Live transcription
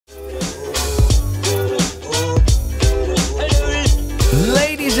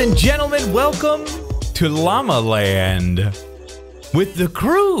and gentlemen, welcome to Llama Land with the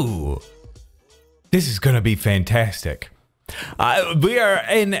crew. This is going to be fantastic. We are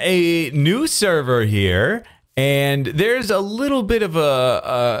in a new server here, and there's a little bit of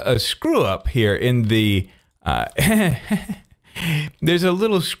a screw up here in the... there's a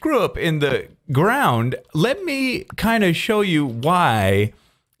little screw up in the ground. Let me kind of show you why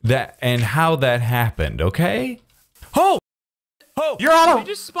that and how that happened, okay? Oh! Oh, you're on a... Did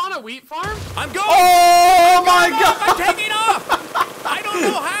you just spawn a wheat farm? I'm going! Oh my god! I'm taking off! I don't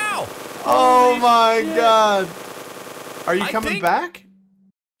know how! Oh my god! Are you coming back?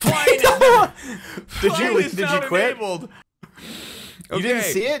 Did you quit? Enabled. You didn't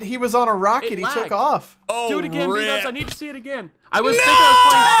see it? He was on a rocket. He took off. Oh, do it again, rip. I need to see it again. I was thinking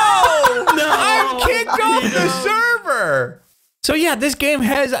I was playing. No! I'm kicked off the server! So yeah, this game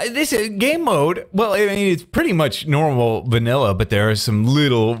has this game mode. Well, I mean, it's pretty much normal vanilla, but there are some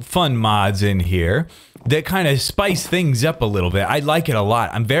little fun mods in here that kind of spice things up a little bit. I like it a lot.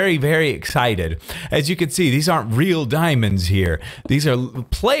 I'm very, very excited. As you can see, these aren't real diamonds here. These are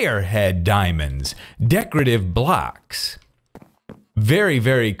player head diamonds, decorative blocks. Very,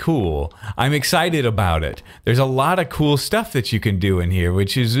 very cool. I'm excited about it. There's a lot of cool stuff that you can do in here,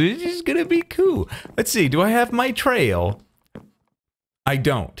 which is gonna be cool. Let's see, do I have my trail? I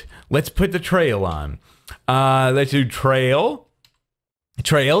don't. Let's put the trail on. Let's do trails,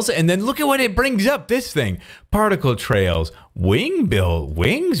 and then look at what it brings up. This thing, particle trails,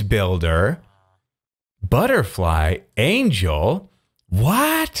 wings builder, butterfly, angel.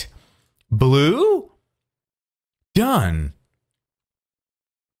 What? Blue? Done.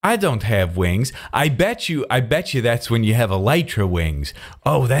 I don't have wings. I bet you that's when you have elytra wings.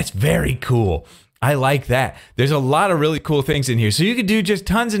 Oh, that's very cool. I like that. There's a lot of really cool things in here. So you could do just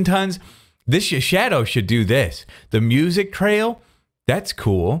tons and tons. This Shadow should do this. The music trail, that's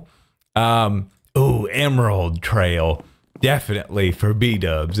cool. Ooh, emerald trail. Definitely for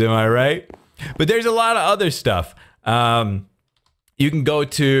B-dubs, am I right? But there's a lot of other stuff. You can go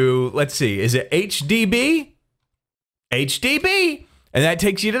to, let's see, is it HDB? HDB! And that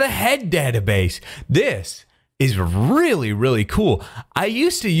takes you to the head database. This is really, really cool. I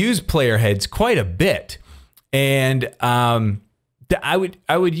used to use player heads quite a bit, and I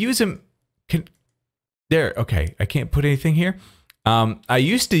would use them. There, okay, I can't put anything here. I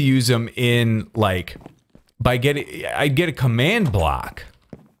used to use them in like I'd get a command block,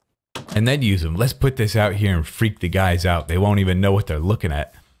 and then use them. Let's put this out here and freak the guys out. They won't even know what they're looking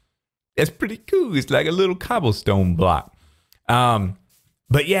at. That's pretty cool. It's like a little cobblestone block.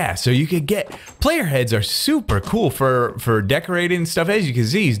 But yeah, so you could get player heads are super cool for decorating stuff. As you can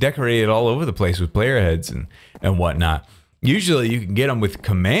see, he's decorated all over the place with player heads and whatnot. Usually you can get them with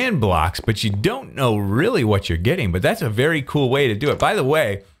command blocks, but you don't know really what you're getting. But that's a very cool way to do it. By the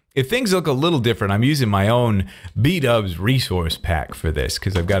way, if things look a little different, I'm using my own B-dubs resource pack for this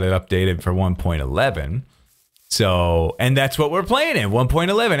because I've got it updated for 1.11. So, and that's what we're playing in,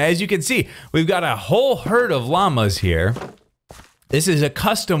 1.11. As you can see, we've got a whole herd of llamas here. This is a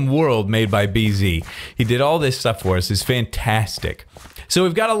custom world made by BZ. He did all this stuff for us. It's fantastic. So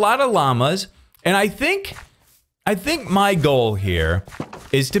we've got a lot of llamas, and I think my goal here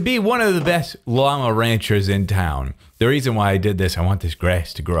is to be one of the best llama ranchers in town. The reason why I did this, I want this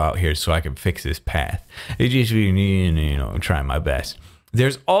grass to grow out here so I can fix this path. It just, you know, I'm trying my best.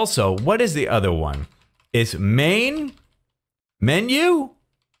 There's also, what is the other one? It's main, menu,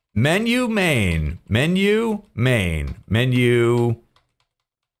 menu, main, menu, main, menu,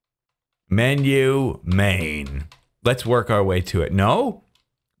 menu, main. Let's work our way to it. No?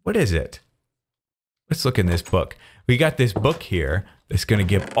 What is it? Let's look in this book. We got this book here that's going to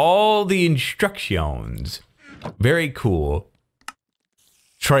give all the instructions. Very cool.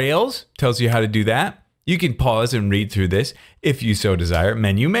 Trails tells you how to do that. You can pause and read through this if you so desire.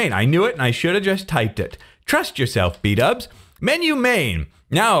 Menu main. I knew it and I should have just typed it. Trust yourself, B-dubs. Menu main.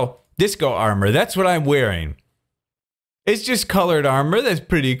 Now, disco armor. That's what I'm wearing. It's just colored armor. That's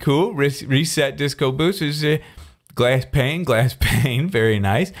pretty cool. Reset disco boost. Is glass pane. Very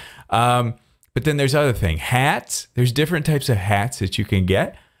nice. But then there's other thing. Hats. There's different types of hats that you can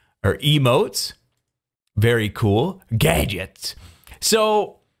get. Or emotes. Very cool. Gadgets.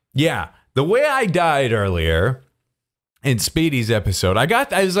 So, yeah. The way I died earlier in Speedy's episode, I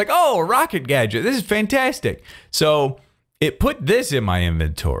was like, oh, a rocket gadget. This is fantastic. So it put this in my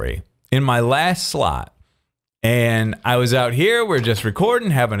inventory in my last slot. And I was out here, we're just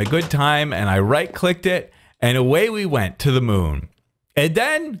recording, having a good time, and I right-clicked it, and away we went to the moon. And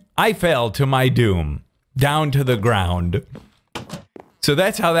then I fell to my doom, down to the ground. So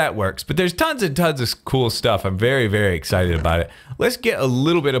that's how that works. But there's tons and tons of cool stuff. I'm very, very excited about it. Let's get a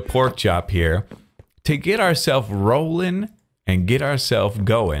little bit of pork chop here to get ourselves rolling and get ourselves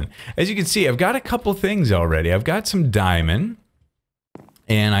going. As you can see, I've got a couple things already. I've got some diamond,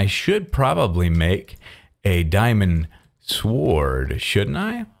 and I should probably make a diamond sword, shouldn't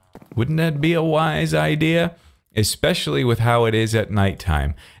I? Wouldn't that be a wise idea? Especially with how it is at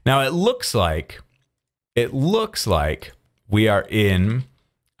nighttime. Now it looks like we are in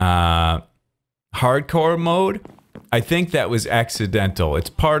hardcore mode. I think that was accidental. It's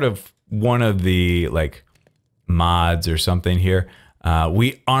part of one of the like mods or something here.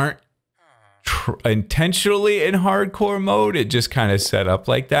 We aren't intentionally in hardcore mode. It just kind of set up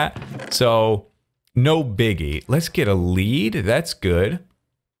like that. So no biggie. Let's get a lead. That's good.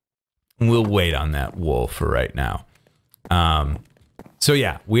 We'll wait on that wool for right now. So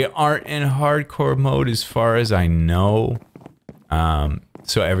yeah, we aren't in hardcore mode as far as I know.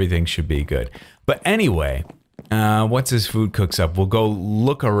 So everything should be good. But anyway, once this food cooks up, we'll go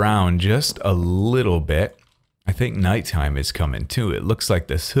look around just a little bit. I think nighttime is coming too. It looks like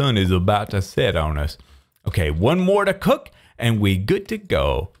the sun is about to set on us. Okay, one more to cook and we good to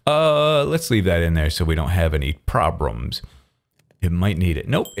go. Let's leave that in there so we don't have any problems. It might need it.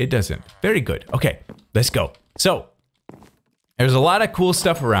 Nope, it doesn't. Very good. Okay, let's go. So, there's a lot of cool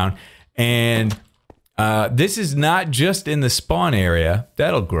stuff around, and this is not just in the spawn area.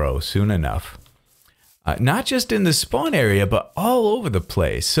 That'll grow soon enough. Not just in the spawn area, but all over the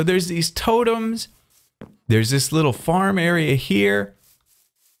place. So there's these totems. There's this little farm area here.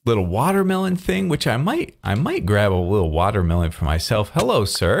 Little watermelon thing, which I might grab a little watermelon for myself. Hello,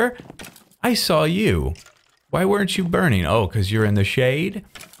 sir. I saw you. Why weren't you burning? Oh, because you're in the shade?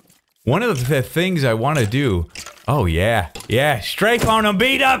 One of the things I want to do... Oh, yeah. Yeah, strafe on them,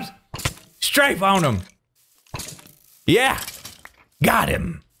 beat-ups! Strafe on them! Yeah! Got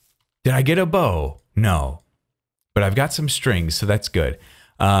him! Did I get a bow? No. But I've got some strings, so that's good.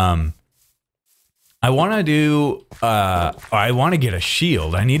 I want to do... I want to get a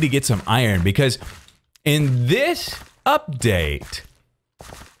shield. I need to get some iron, because in this update...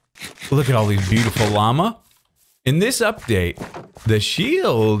 Look at all these beautiful llama. In this update, the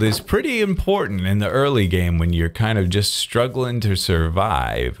shield is pretty important in the early game when you're kind of just struggling to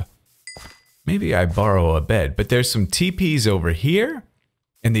survive. Maybe I borrow a bed, but there's some teepees over here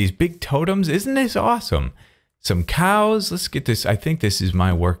and these big totems. Isn't this awesome? Some cows. Let's get this. I think this is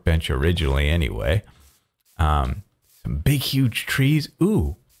my workbench originally anyway. Some big, huge trees.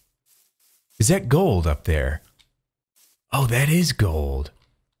 Ooh, is that gold up there? Oh, that is gold.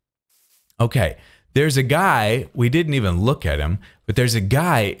 Okay. There's a guy, we didn't even look at him, but there's a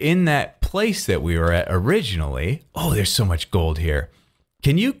guy in that place that we were at originally. Oh, there's so much gold here.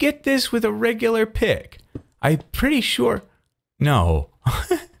 Can you get this with a regular pick? I'm pretty sure. No.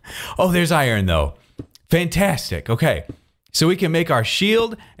 Oh, there's iron though. Fantastic. Okay. So we can make our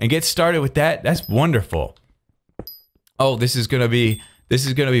shield and get started with that. That's wonderful. Oh, this is going to be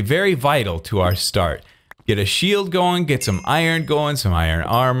very vital to our start. Get a shield going, get some iron going, some iron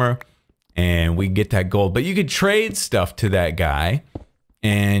armor. And we get that gold. But you can trade stuff to that guy.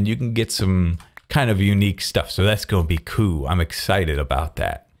 And you can get some kind of unique stuff. So that's going to be cool. I'm excited about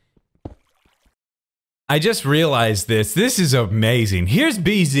that. I just realized this. This is amazing. Here's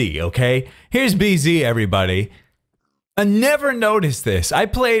BZ, okay? Here's BZ, everybody. I never noticed this. I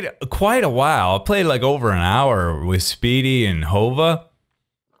played quite a while. I played like over an hour with Speedy and Hova.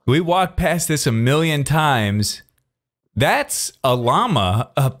 We walked past this a million times. That's a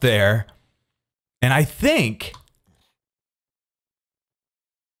llama up there. And I think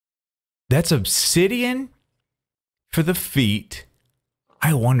that's obsidian for the feet.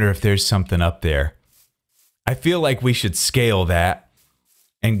 I wonder if there's something up there. I feel like we should scale that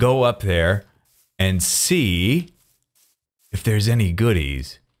and go up there and see if there's any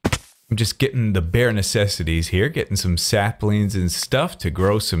goodies. I'm just getting the bare necessities here, getting some saplings and stuff to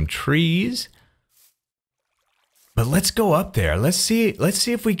grow some trees. But let's go up there. Let's see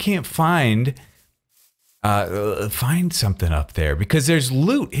if we can't find something up there, because there's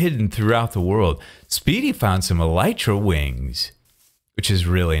loot hidden throughout the world. Speedy found some elytra wings, which is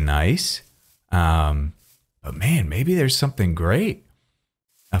really nice. But man, maybe there's something great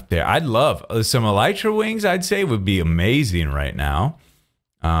up there. I'd love some elytra wings. I'd say would be amazing right now.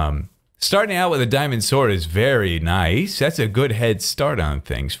 Starting out with a diamond sword is very nice. That's a good head start on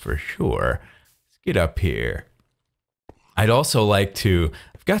things for sure. Let's get up here. I'd also like to...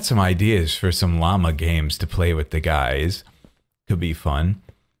 I've got some ideas for some llama games to play with the guys. Could be fun.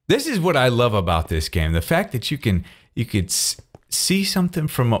 This is what I love about this game. The fact that you could see something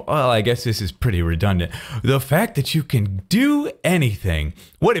from, well, I guess this is pretty redundant. The fact that you can do anything.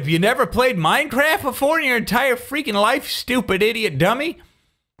 What, have you never played Minecraft before in your entire freaking life, stupid idiot dummy?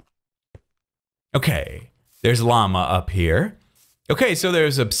 Okay, there's llama up here. Okay, so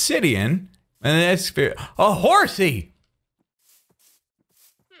there's obsidian, and that's a horsey.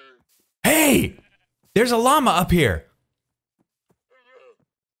 Hey, there's a llama up here.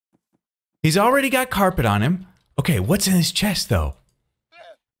 He's already got carpet on him. Okay, what's in his chest, though?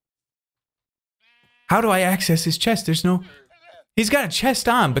 How do I access his chest? There's no... He's got a chest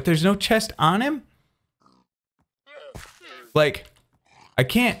on, but there's no chest on him? Like, I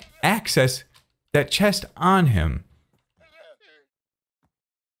can't access that chest on him.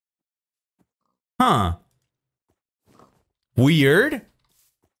 Huh. Weird.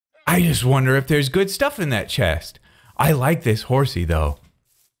 I just wonder if there's good stuff in that chest. I like this horsey, though.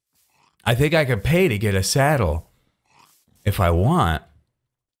 I think I could pay to get a saddle if I want,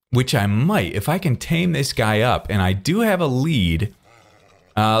 which I might. If I can tame this guy up, and I do have a lead,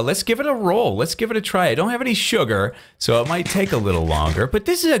 let's give it a roll. Let's give it a try. I don't have any sugar, so it might take a little longer, but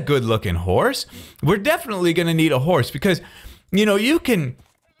this is a good-looking horse. We're definitely going to need a horse because, you know, you can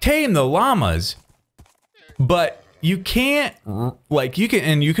tame the llamas, but you can't, like, you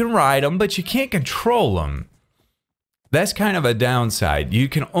can ride them, but you can't control them. That's kind of a downside. You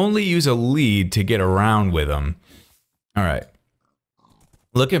can only use a lead to get around with them. All right.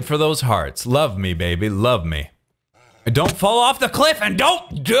 Looking for those hearts. Love me, baby. Love me. Don't fall off the cliff, and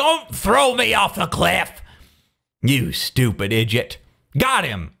don't throw me off the cliff. You stupid idiot. Got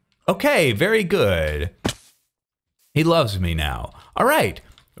him. Okay, very good. He loves me now. All right.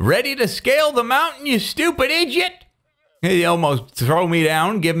 Ready to scale the mountain, you stupid idiot? He almost throw me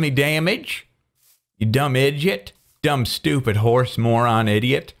down, give me damage. You dumb idiot. Dumb, stupid horse, moron,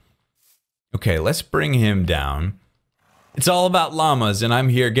 idiot. Okay, let's bring him down. It's all about llamas, and I'm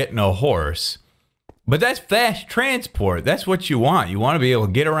here getting a horse. But that's fast transport. That's what you want. You want to be able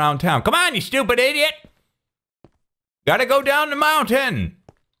to get around town. Come on, you stupid idiot. Gotta go down the mountain.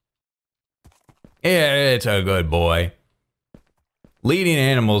 Yeah, it's a good boy. Leading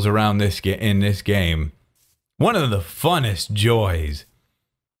animals around in this game. One of the funnest joys.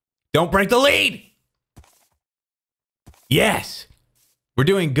 Don't break the lead. Yes. We're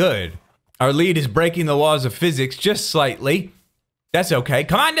doing good. Our lead is breaking the laws of physics just slightly. That's okay.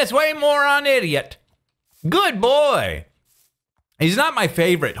 Come on this way, moron idiot. Good boy. He's not my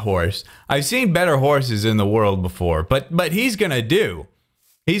favorite horse. I've seen better horses in the world before, but he's gonna do.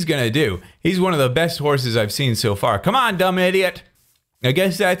 He's gonna do. He's one of the best horses I've seen so far. Come on, dumb idiot. I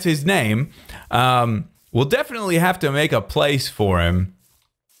guess that's his name. We'll definitely have to make a place for him.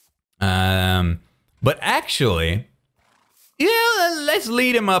 But actually... yeah, let's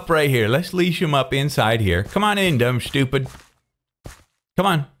lead him up right here. Let's leash him up inside here. Come on in, dumb stupid. Come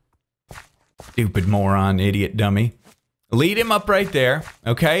on. Stupid moron, idiot, dummy. Lead him up right there,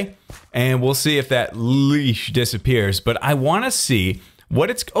 okay? And we'll see if that leash disappears. But I want to see what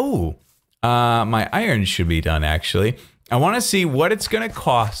it's... oh, my iron should be done, actually. I want to see what it's going to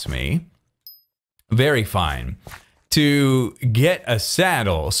cost me. Very fine. To get a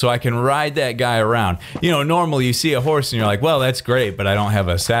saddle so I can ride that guy around. You know, normally you see a horse and you're like, well, that's great, but I don't have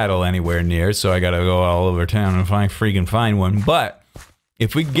a saddle anywhere near, so I gotta go all over town and find one. But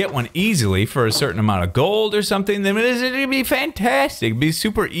if we get one easily for a certain amount of gold or something, then it'd be fantastic. It'd be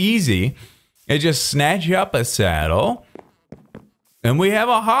super easy. And just snatch up a saddle and we have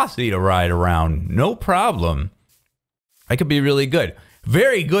a horsey to ride around. No problem. That could be really good.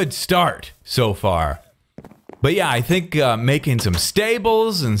 Very good start so far. But yeah, I think making some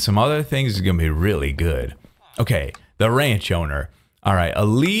stables and some other things is going to be really good. Okay, the ranch owner. All right, a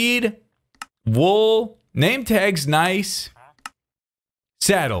lead, wool, name tag's nice.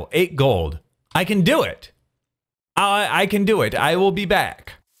 Saddle, 8 gold. I can do it. I can do it. I will be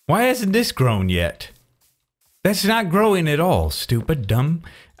back. Why hasn't this grown yet? That's not growing at all, stupid, dumb.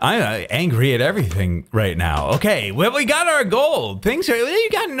 I'm angry at everything right now. Okay, well, we got our gold. Things are, you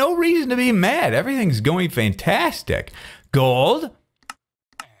got no reason to be mad. Everything's going fantastic. Gold.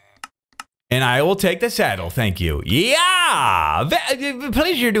 And I will take the saddle, thank you. Yeah!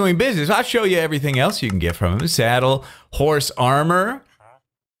 Pleasure doing business. I'll show you everything else you can get from him. Saddle, horse armor.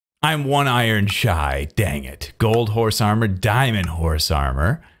 I'm 1 iron shy, dang it. Gold horse armor, diamond horse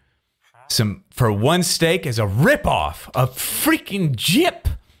armor. Some, for 1 steak is a ripoff. A freaking jip.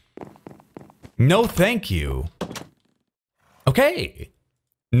 No, thank you. Okay.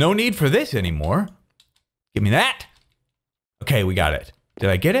 No need for this anymore. Give me that. Okay, we got it. Did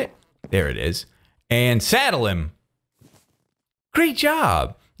I get it? There it is. And saddle him. Great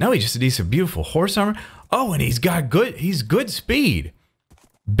job. Now he just needs some beautiful horse armor. Oh, and he's good speed.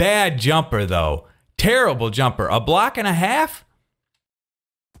 Bad jumper, though. Terrible jumper. A block and a half?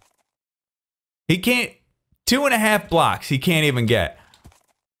 He can't, 2.5 blocks he can't even get.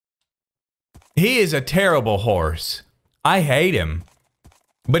 He is a terrible horse. I hate him.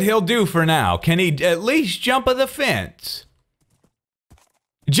 But he'll do for now. Can he at least jump the fence?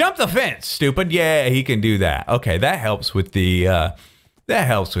 Jump the fence, stupid. Yeah, he can do that. Okay, that helps with the, that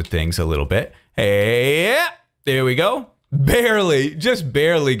helps with things a little bit. Hey, there we go. Barely, just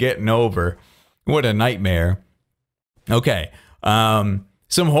barely getting over. What a nightmare. Okay, some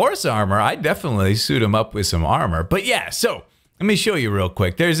horse armor. I definitely suit him up with some armor. But yeah, so let me show you real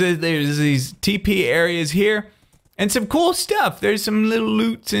quick. There's these TP areas here and some cool stuff. There's some little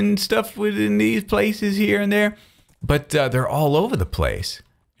loots and stuff within these places here and there. But they're all over the place.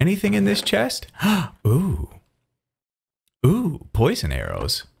 Anything in this chest? Ooh. Ooh, poison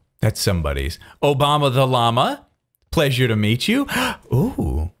arrows. That's somebody's. Obama the llama. Pleasure to meet you.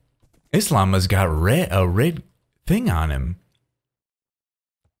 Ooh. This llama's got a red thing on him.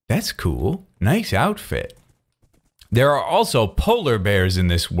 That's cool. Nice outfit. There are also polar bears in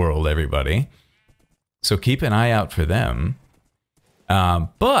this world, everybody. So keep an eye out for them.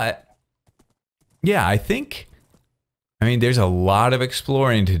 But, yeah, I mean, there's a lot of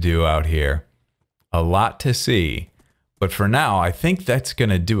exploring to do out here. A lot to see. But for now, I think that's going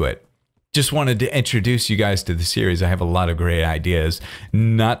to do it. Just wanted to introduce you guys to the series. I have a lot of great ideas.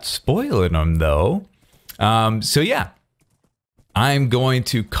 Not spoiling them, though. So, yeah. I'm going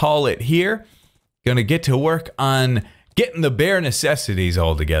to call it here. Going to get to work on getting the bare necessities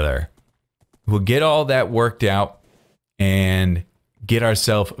all together. We'll get all that worked out and get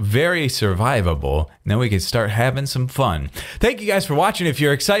ourselves very survivable. And then we can start having some fun. Thank you guys for watching. If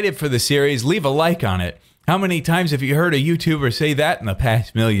you're excited for the series, leave a like on it. How many times have you heard a YouTuber say that in the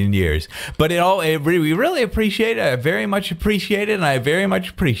past million years? But we really appreciate it. I very much appreciate it, and I very much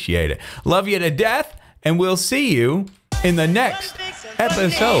appreciate it. Love you to death, and we'll see you in the next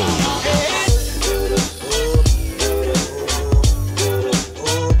episode.